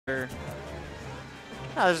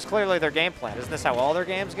No, this is clearly their game plan. Isn't this how all their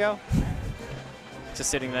games go? Just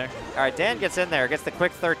sitting there. All right, Dan gets in there, gets the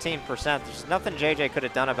quick 13%. There's nothing JJ could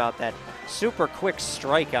have done about that super quick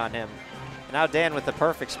strike on him. And now Dan with the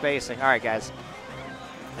perfect spacing. All right, guys.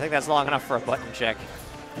 I think that's long enough for a button check.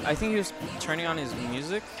 I think he was turning on his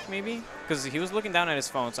music, maybe? Because he was looking down at his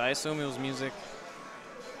phone, so I assume it was music.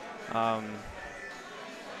 Do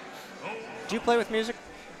you play with music?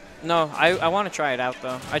 No, I want to try it out,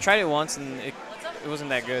 though. I tried it once, and it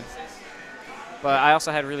wasn't that good. But I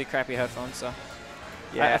also had really crappy headphones, so...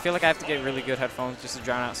 Yeah. I feel like I have to get really good headphones just to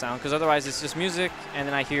drown out sound, because otherwise it's just music, and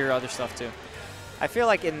then I hear other stuff, too. I feel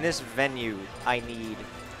like in this venue, I need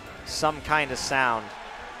some kind of sound.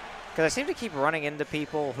 Because I seem to keep running into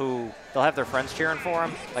people who, they'll have their friends cheering for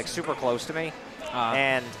them, like super close to me.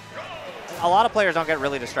 And a lot of players don't get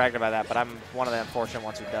really distracted by that, but I'm one of the unfortunate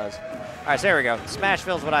ones who does. All right, so there we go.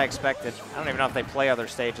 Smashville's what I expected. I don't even know if they play other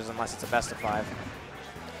stages unless it's a best of 5.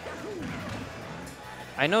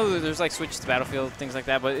 I know there's like switches to Battlefield, things like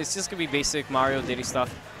that, but it's just going to be basic Mario Diddy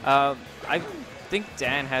stuff. I think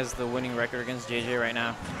Dan has the winning record against JJ right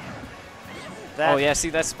now. Oh, yeah, see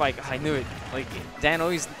that spike. I knew it. Like, Dan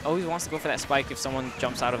always wants to go for that spike if someone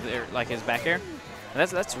jumps out of there, like his back air. And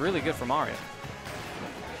that's really good for Mario.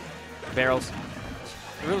 Barrels.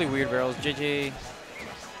 Really weird barrels. JJ,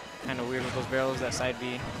 kind of weird with those barrels, that side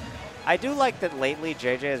B. I do like that lately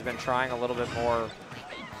JJ has been trying a little bit more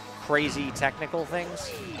crazy technical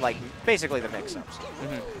things, like basically the mix-ups.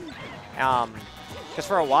 Because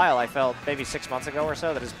for a while I felt maybe 6 months ago or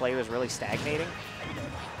so that his play was really stagnating.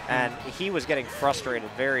 And he was getting frustrated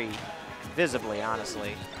very visibly,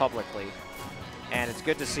 honestly, publicly. And it's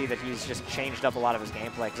good to see that he's just changed up a lot of his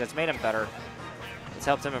gameplay because it's made him better. It's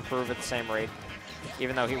helped him improve at the same rate,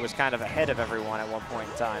 even though he was kind of ahead of everyone at one point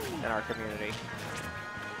in time in our community.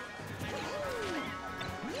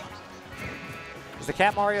 Is the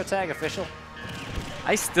Cat Mario tag official?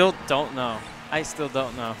 I still don't know. I still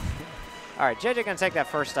don't know. All right, JJ gonna take that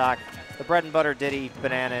first stock. The bread and butter Diddy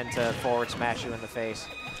banana into forward smash you in the face.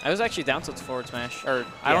 I was actually down tilt forward smash. Or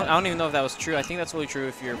I don't even know if that was true. I think that's really true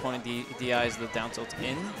if your opponent DIs the down tilt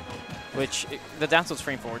in, which the down tilt's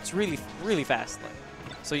frame forward. It's really, really fast.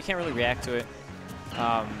 So you can't really react to it.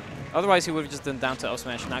 Otherwise, he would have just done down tilt L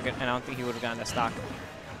smash, and I don't think he would have gotten that stock.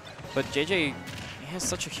 But JJ, he has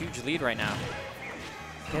such a huge lead right now.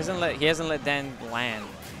 He hasn't let Dan land.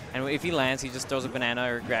 And if he lands, he just throws a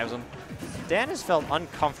banana or grabs him. Dan has felt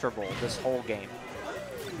uncomfortable this whole game.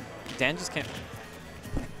 Dan just can't.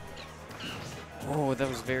 Oh, that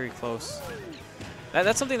was very close.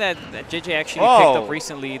 That's something that JJ actually picked up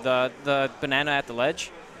recently, the banana at the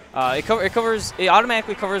ledge. It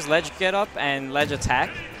automatically covers ledge get up and ledge attack.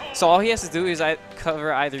 So all he has to do is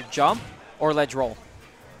cover either jump or ledge roll.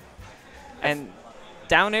 And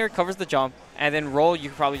down air covers the jump, and then roll, you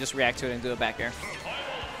can probably just react to it and do a back air.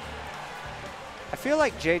 I feel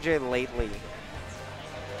like JJ lately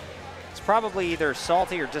is probably either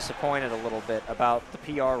salty or disappointed a little bit about the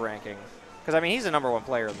PR ranking. Because, I mean, he's the #1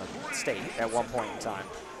 player in the state at one point in time.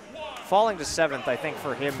 Falling to 7th, I think,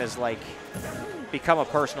 for him is, like, become a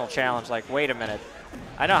personal challenge. Like, wait a minute.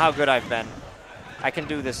 I know how good I've been. I can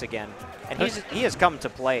do this again. And he has come to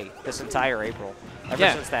play this entire April. Ever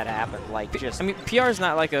since that happened. Like, just... I mean, PR is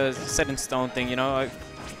not like a set-in-stone thing, you know?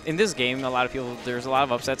 In this game, there's a lot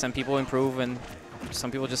of upsets, and people improve, and some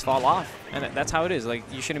people just fall off. And that's how it is. Like,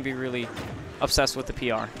 you shouldn't be really obsessed with the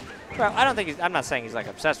PR. Well, I don't think I'm not saying he's like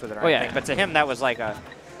obsessed with it or anything, but to him that was like a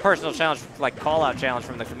personal challenge, like call-out challenge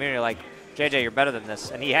from the community. Like, JJ, you're better than this,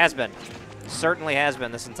 and he has been, certainly has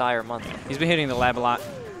been this entire month. He's been hitting the lab a lot,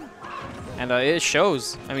 and it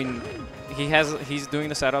shows. I mean, he's doing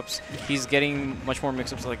the setups. He's getting much more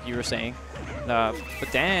mix-ups, like you were saying. But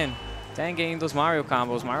Dan getting those Mario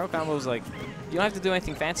combos. Mario combos, like, you don't have to do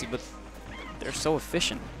anything fancy, but they're so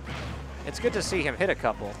efficient. It's good to see him hit a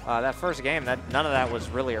couple. That first game, none of that was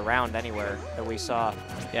really around anywhere that we saw.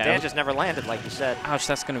 Yeah, Dan just never landed, like you said. Ouch,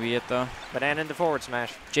 that's going to be it, though. Banana into forward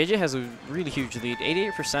smash. JJ has a really huge lead,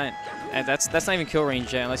 88%. And that's not even kill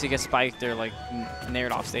range yet, unless he gets spiked or, like,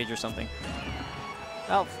 nared off stage or something.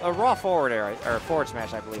 Well, a raw forward air, or forward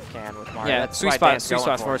smash, I believe, can with Mario. Yeah, sweet spot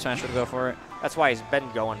forward smash would go for it. That's why he's been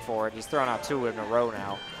going for it. He's thrown out 2 in a row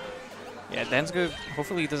now. Yeah, Dan's good.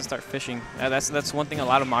 Hopefully he doesn't start fishing. That's one thing a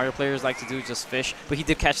lot of Mario players like to do, just fish. But he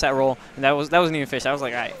did catch that roll, and that wasn't even fish. I was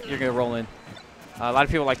like, all right, you're going to roll in. A lot of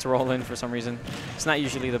people like to roll in for some reason. It's not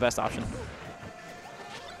usually the best option.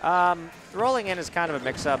 Rolling in is kind of a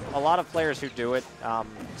mix-up. A lot of players who do it,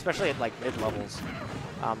 especially at like mid-levels,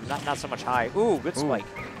 not so much high. Ooh, good spike.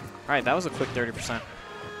 All right, that was a quick 30%.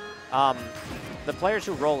 the players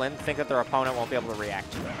who roll in think that their opponent won't be able to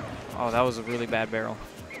react to it. Oh, that was a really bad barrel.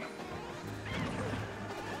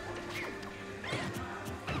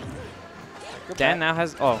 Dan now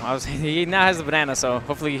has. Oh, he now has the banana, so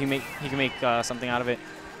hopefully he can make something out of it.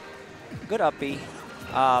 Good up B.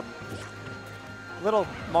 Little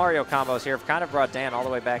Mario combos here have kind of brought Dan all the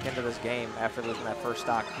way back into this game after losing that first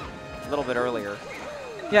stock a little bit earlier.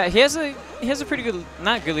 Yeah, he has a pretty good,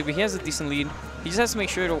 not good lead, but he has a decent lead. He just has to make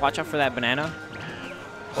sure to watch out for that banana.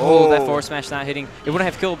 Oh, that forward smash not hitting. It wouldn't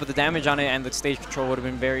have killed, but the damage on it and the stage control would have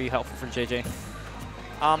been very helpful for JJ.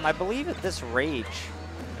 I believe at this rage,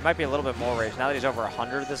 it might be a little bit more rage. Now that he's over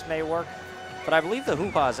 100, this may work. But I believe the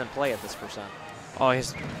Hoo-Ha is in play at this percent. Oh,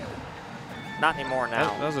 he's not anymore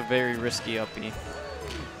now. That was a very risky up B.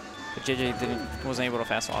 But JJ wasn't able to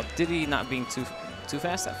fast fall. Diddy not being too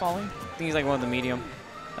fast at falling. I think he's like one of the medium,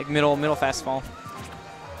 like middle fast fall.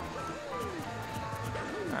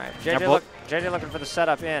 All right, JJ looking for the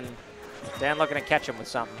setup in. Dan looking to catch him with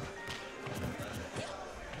something.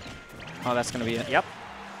 Oh, that's gonna be it. Yep.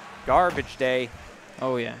 Garbage day.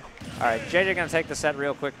 Oh yeah. All right, JJ gonna take the set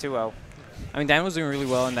real quick 2-0. I mean, Dan was doing really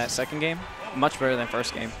well in that second game. Much better than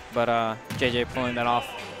first game. But JJ pulling that off.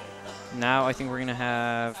 Now I think we're gonna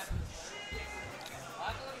have.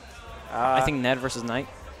 I think Ned versus Knight.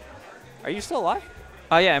 Are you still alive?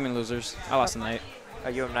 Oh yeah, I'm in losers. I lost to Knight.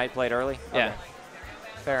 You and Knight played early? Yeah. Okay.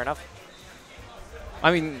 Fair enough.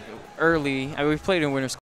 I mean, early. I mean, we played in winners.